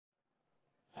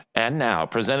And now,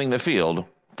 presenting the field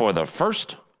for the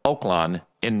first Oaklawn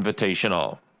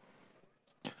Invitational.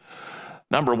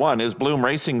 Number 1 is Bloom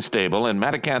Racing Stable and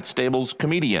Matacat Stables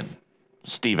Comedian.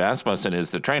 Steve Asmussen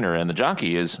is the trainer, and the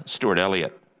jockey is Stuart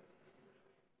Elliott.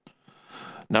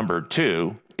 Number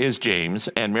 2 is James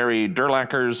and Mary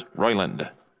Durlacker's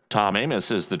Royland. Tom Amos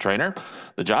is the trainer.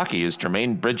 The jockey is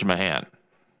Jermaine Bridgemahan.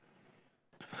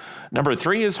 Number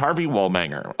 3 is Harvey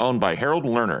Wallbanger, owned by Harold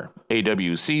Lerner,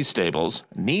 AWC Stables,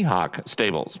 Neehawk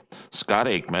Stables, Scott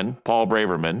Aikman, Paul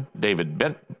Braverman, David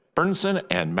Burnson,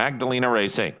 and Magdalena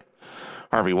Racing.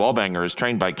 Harvey Wallbanger is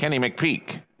trained by Kenny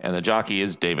McPeak, and the jockey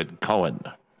is David Cohen.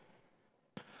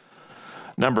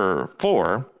 Number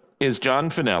 4 is John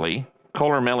Finelli,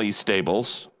 Colormelli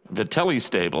Stables, Vitelli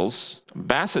Stables,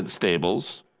 Bassett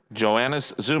Stables,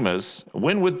 Joannis Zumas,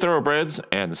 Winwood Thoroughbreds,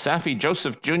 and Safi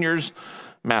Joseph Jr.'s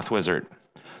Math Wizard.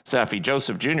 Safi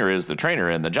Joseph Jr. is the trainer,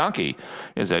 and the jockey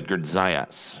is Edgar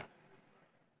Zayas.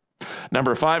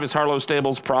 Number 5 is Harlow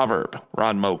Stables Proverb.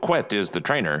 Ron Moquette is the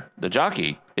trainer. The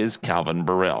jockey is Calvin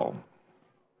Burrell.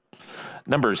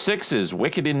 Number 6 is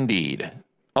Wicked Indeed,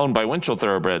 owned by Winchell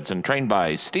Thoroughbreds and trained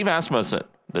by Steve Asmussen.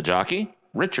 The jockey,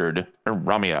 Richard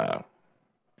Ramia.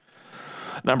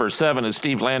 Number 7 is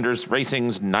Steve Landers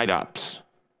Racing's Night Ops.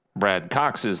 Brad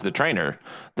Cox is the trainer.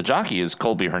 The jockey is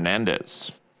Colby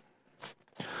Hernandez.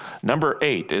 Number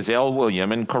 8 is L.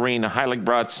 William and Corinne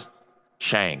Heiligbrot's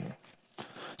Shang.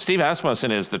 Steve Asmussen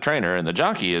is the trainer, and the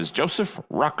jockey is Joseph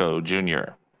Rocco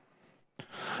Jr.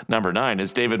 Number 9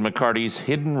 is David McCarty's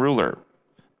Hidden Ruler.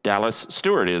 Dallas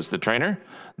Stewart is the trainer.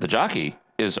 The jockey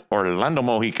is Orlando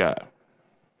Mojica.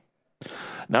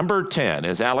 Number 10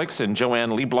 is Alex and Joanne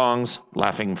Leblong's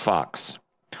Laughing Fox.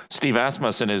 Steve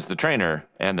Asmussen is the trainer,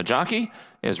 and the jockey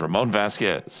is Ramon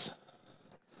Vasquez.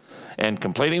 And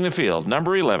completing the field,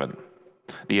 number 11,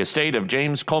 the estate of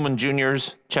James Coleman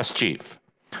Jr.'s Chess Chief.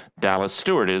 Dallas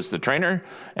Stewart is the trainer,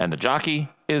 and the jockey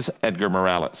is Edgar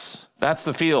Morales. That's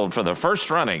the field for the first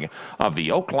running of the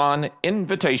Oaklawn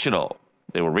Invitational.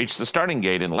 They will reach the starting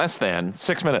gate in less than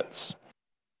 6 minutes.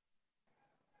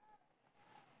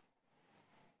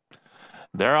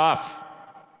 They're off.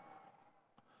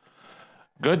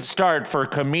 Good start for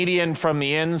Comedian from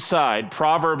the inside.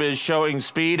 Proverb is showing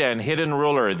speed, and Hidden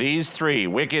Ruler. These three.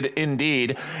 Wicked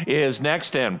Indeed is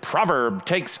next, and Proverb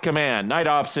takes command. Night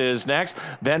Ops is next,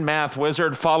 then Math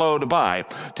Wizard, followed by,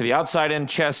 to the outside end,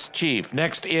 Chess Chief.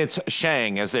 Next, it's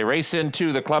Shang as they race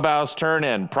into the clubhouse turn,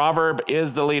 and Proverb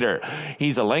is the leader.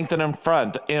 He's a length in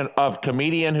front of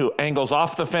Comedian, who angles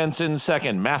off the fence in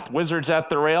second. Math Wizard's at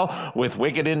the rail with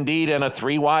Wicked Indeed and a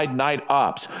 3-wide Night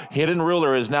Ops. Hidden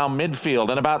Ruler is now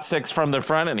midfield and about 6 from the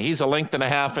front, and he's a length and a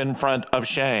half in front of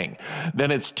Shang.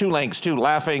 Then it's 2 lengths to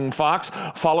Laughing Fox,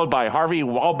 followed by Harvey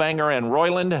Wallbanger and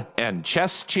Royland, and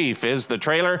Chess Chief is the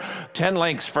trailer. 10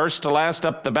 lengths first to last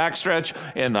up the backstretch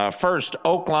in the first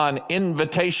Oaklawn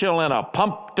Invitational, and a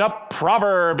pumped up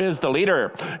Proverb is the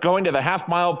leader. Going to the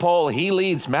half-mile pole, he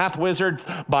leads Math Wizard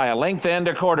by a length and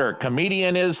a quarter.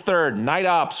 Comedian is third. Night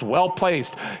Ops, well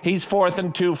placed. He's 4th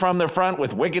and 2 from the front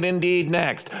with Wicked Indeed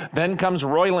next. Then comes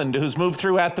Royland, who's moved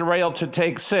through at the rail to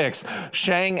take 6th.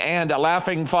 Shang and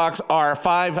Laughing Fox are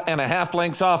 5.5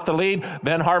 lengths off the lead.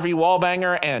 Then Harvey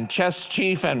Wallbanger and Chess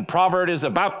Chief, and Proverb is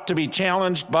about to be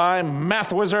challenged by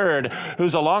Math Wizard,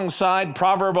 who's alongside.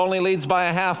 Proverb only leads by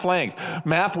a half length.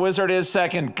 Math Wizard is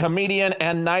second. Comedian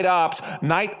and Night Ops.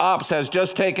 Night Ops has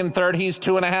just taken third. He's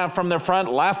 2.5 from the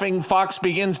front. Laughing Fox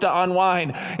begins to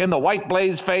unwind. In the white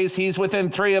blaze face, he's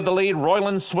within 3 of the lead.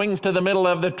 Royland swings to the middle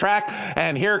of the track,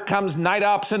 and here comes Night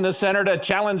Ops in the center to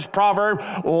challenge Proverb.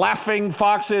 Laughing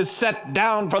Fox is set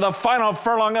down for the final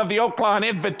furlong of the Oaklawn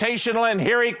Invitational, and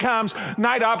here he comes.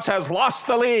 Night Ops has lost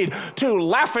the lead to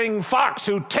Laughing Fox,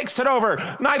 who takes it over.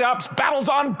 Night Ops battles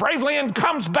on bravely and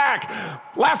comes back.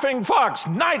 Laughing Fox,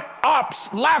 Night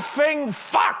Ops, Laughing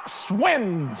Fox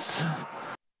wins.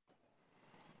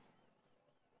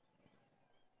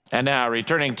 And now,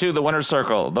 returning to the winner's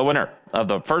circle, the winner of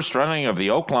the first running of the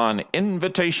Oaklawn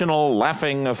Invitational,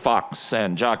 Laughing Fox,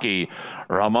 and jockey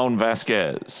Ramon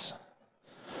Vasquez.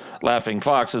 Laughing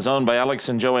Fox is owned by Alex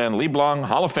and Joanne Leblong.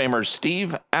 Hall of Famer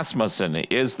Steve Asmussen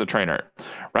is the trainer.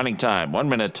 Running time, 1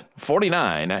 minute,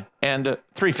 49 and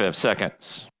 3/5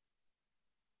 seconds.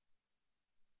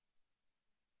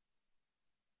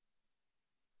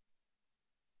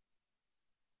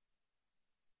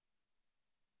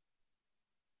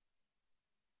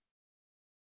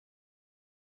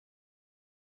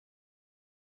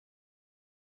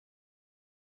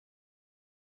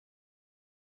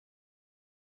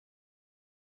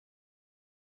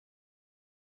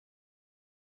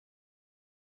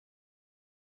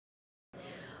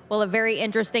 Well, a very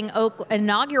interesting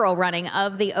inaugural running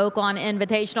of the Oaklawn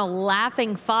Invitational.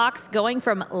 Laughing Fox going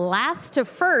from last to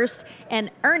first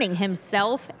and earning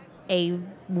himself a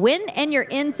win and you're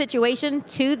in situation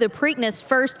to the Preakness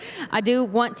first. I do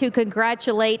want to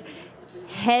congratulate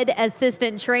head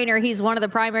assistant trainer. He's one of the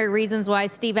primary reasons why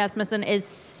Steve Asmussen is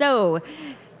so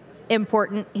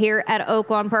important here at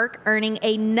Oaklawn Park, earning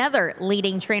another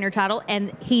leading trainer title,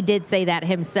 and he did say that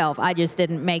himself. I just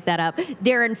didn't make that up.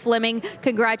 Darren Fleming,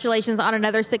 congratulations on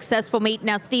another successful meet.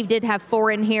 Now, Steve did have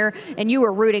 4 in here, and you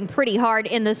were rooting pretty hard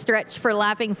in the stretch for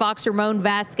Laughing Fox. Ramon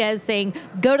Vasquez saying,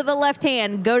 go to the left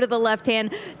hand, go to the left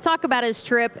hand. Talk about his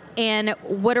trip, and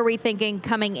what are we thinking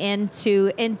coming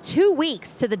into in 2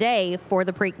 weeks to the day for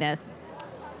the Preakness?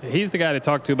 He's the guy to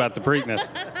talk to about the Preakness.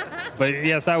 But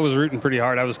yes, I was rooting pretty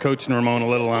hard. I was coaching Ramon a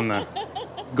little on the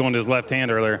going to his left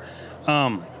hand earlier.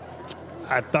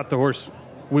 I thought the horse,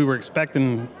 we were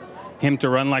expecting him to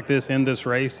run like this in this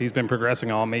race. He's been progressing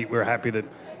all meet. We're happy that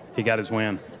he got his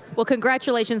win. Well,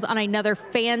 congratulations on another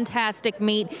fantastic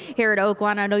meet here at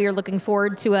Oaklawn. I know you're looking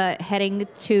forward to heading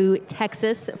to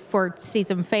Texas to see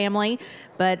some family,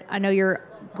 but I know you're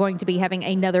going to be having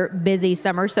another busy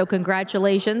summer, so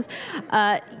congratulations.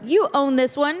 You own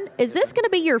this one. Is this going to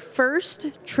be your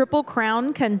first Triple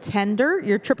Crown contender,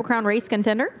 your Triple Crown race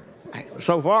contender?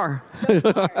 So far.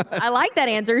 I like that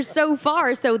answer, so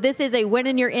far. So this is a win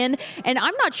and you're in. And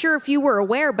I'm not sure if you were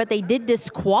aware, but they did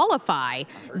disqualify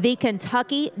the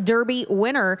Kentucky Derby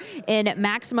winner in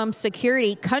Maximum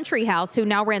Security. Country House, who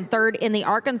now ran 3rd in the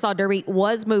Arkansas Derby,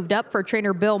 was moved up for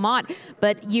trainer Bill Mott.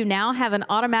 But you now have an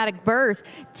automatic berth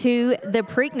to the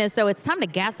Preakness, so it's time to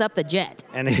gas up the jet.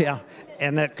 And yeah,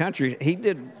 and that Country, he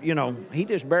did, you know, he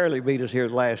just barely beat us here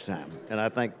last time. And I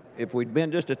think if we'd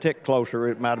been just a tick closer,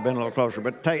 it might have been a little closer.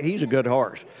 But he's a good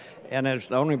horse. And it's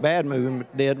the only bad move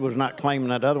he did was not claiming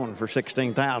that other one for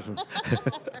 $16,000.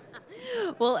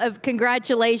 Well,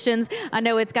 congratulations. I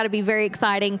know it's got to be very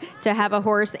exciting to have a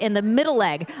horse in the middle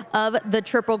leg of the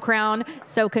Triple Crown.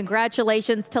 So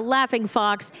congratulations to Laughing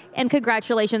Fox, and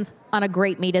congratulations on a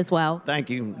great meet as well. Thank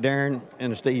you. Darren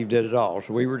and Steve did it all.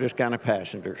 So we were just kind of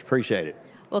passengers. Appreciate it.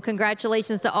 Well,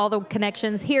 congratulations to all the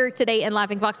connections here today in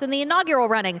Laughing Fox in the inaugural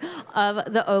running of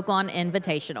the Oaklawn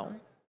Invitational.